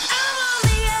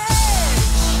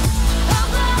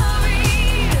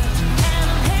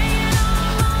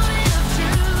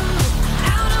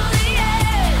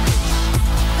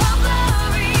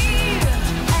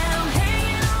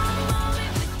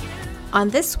On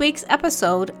this week's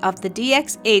episode of The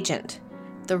DX Agent,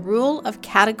 the rule of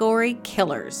category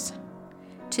killers.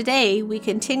 Today, we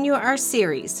continue our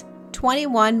series,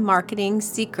 21 Marketing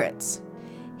Secrets.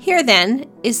 Here then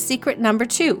is secret number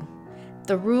 2,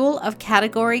 the rule of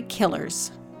category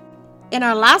killers. In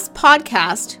our last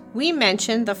podcast, we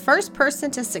mentioned the first person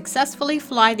to successfully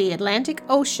fly the Atlantic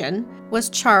Ocean was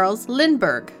Charles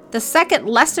Lindbergh. The second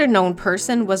lesser-known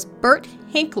person was Bert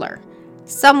Hinkler,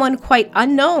 someone quite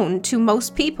unknown to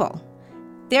most people.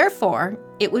 Therefore,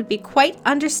 it would be quite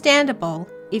understandable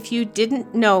if you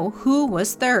didn't know who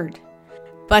was third.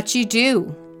 But you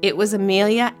do. It was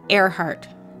Amelia Earhart.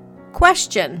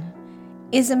 Question: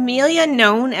 is Amelia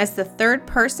known as the third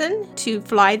person to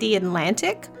fly the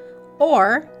Atlantic,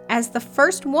 or as the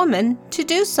first woman to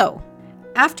do so?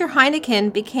 After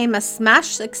Heineken became a smash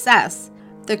success,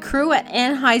 the crew at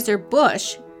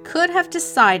Anheuser-Busch could have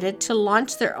decided to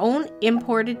launch their own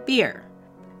imported beer.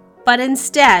 But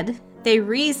instead, they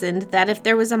reasoned that if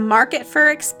there was a market for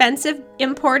expensive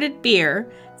imported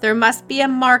beer, there must be a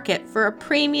market for a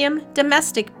premium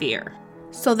domestic beer.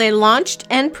 So they launched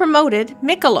and promoted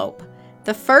Michelob,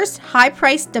 the first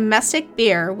high-priced domestic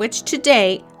beer which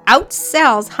today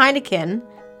outsells Heineken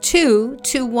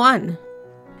 2-1.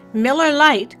 Miller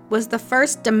Lite was the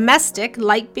first domestic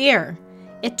light beer.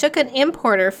 It took an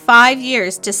importer 5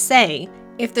 years to say,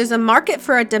 if there's a market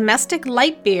for a domestic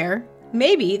light beer,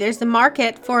 maybe there's a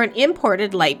market for an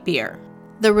imported light beer.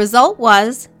 The result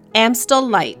was Amstel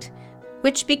Light,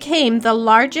 which became the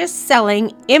largest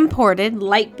selling imported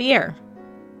light beer.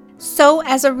 So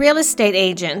as a real estate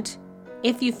agent,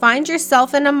 if you find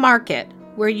yourself in a market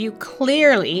where you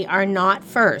clearly are not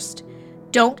first,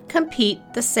 don't compete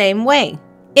the same way.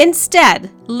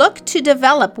 Instead, look to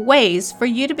develop ways for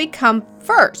you to become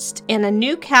first in a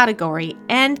new category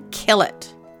and kill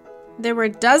it. There were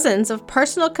dozens of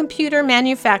personal computer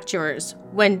manufacturers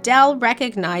when Dell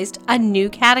recognized a new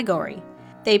category.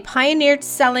 They pioneered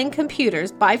selling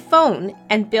computers by phone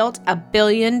and built a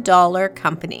billion-dollar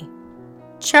company.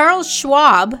 Charles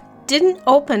Schwab didn't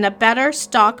open a better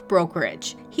stock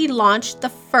brokerage. He launched the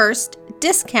first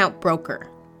discount broker.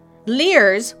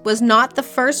 Lear's was not the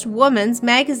first woman's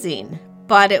magazine,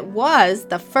 but it was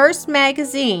the first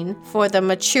magazine for the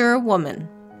mature woman.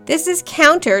 This is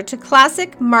counter to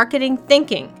classic marketing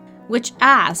thinking, which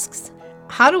asks,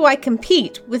 how do I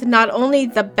compete with not only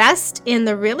the best in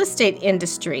the real estate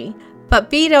industry,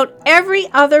 but beat out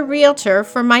every other realtor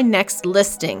for my next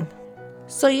listing?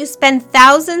 So you spend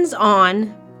thousands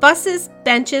on buses,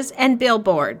 benches, and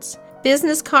billboards,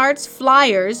 business cards,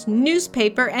 flyers,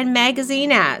 newspaper and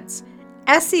magazine ads,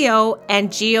 SEO, and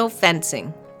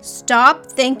geofencing. Stop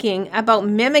thinking about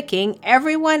mimicking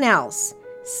everyone else.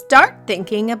 Start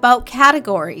thinking about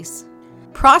categories.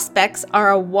 Prospects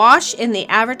are awash in the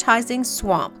advertising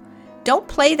swamp. Don't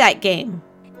play that game.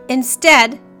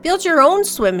 Instead, build your own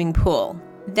swimming pool,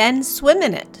 then swim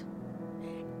in it.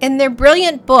 In their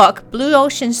brilliant book, Blue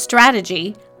Ocean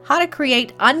Strategy, How to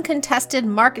Create Uncontested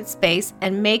Market Space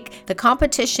and Make the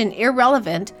Competition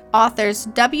Irrelevant, authors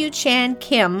W. Chan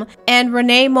Kim and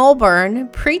Renee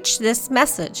Mulburn preach this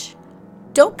message.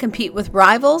 Don't compete with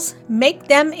rivals, make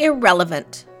them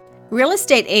irrelevant. Real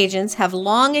estate agents have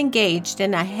long engaged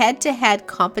in a head-to-head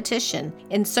competition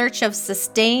in search of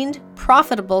sustained,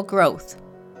 profitable growth.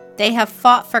 They have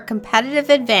fought for competitive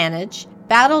advantage,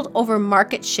 battled over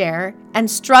market share, and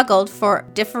struggled for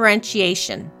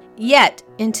differentiation. Yet,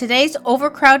 in today's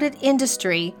overcrowded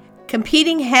industry,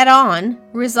 competing head-on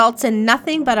results in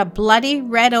nothing but a bloody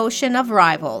red ocean of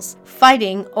rivals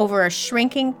fighting over a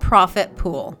shrinking profit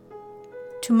pool.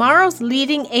 Tomorrow's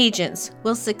leading agents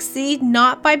will succeed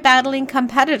not by battling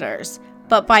competitors,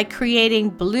 but by creating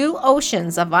blue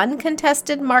oceans of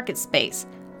uncontested market space,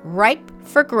 ripe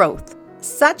for growth.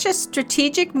 Such a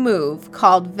strategic move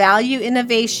called value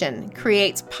innovation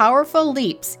creates powerful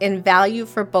leaps in value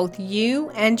for both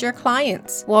you and your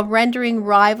clients, while rendering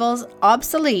rivals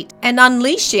obsolete and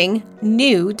unleashing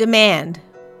new demand.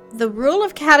 The rule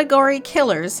of category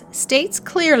killers states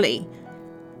clearly,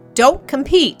 don't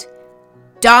compete,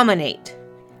 dominate.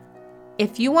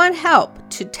 If you want help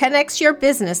to 10x your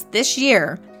business this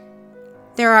year,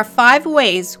 there are 5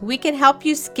 ways we can help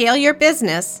you scale your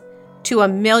business to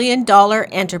 $1 million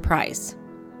enterprise.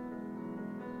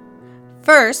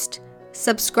 First,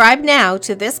 subscribe now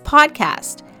to this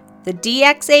podcast, The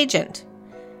DX Agent,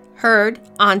 heard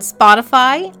on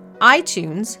Spotify,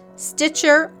 iTunes,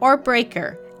 Stitcher, or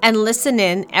Breaker, and listen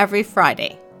in every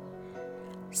Friday.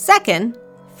 Second,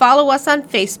 follow us on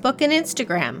Facebook and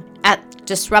Instagram at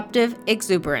Disruptive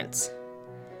Exuberance.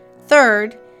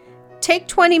 Third, take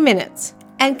 20 minutes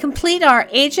And complete our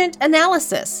agent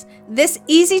analysis. This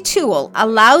easy tool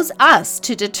allows us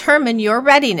to determine your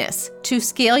readiness to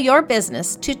scale your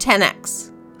business to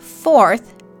 10x.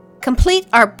 Fourth, complete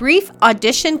our brief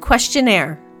audition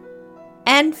questionnaire.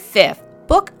 And fifth,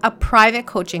 book a private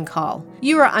coaching call.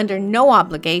 You are under no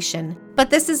obligation, but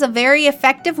this is a very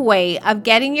effective way of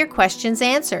getting your questions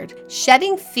answered,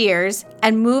 shedding fears,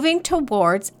 and moving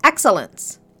towards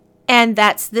excellence. And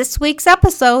that's this week's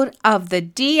episode of the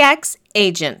DX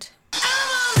Agent.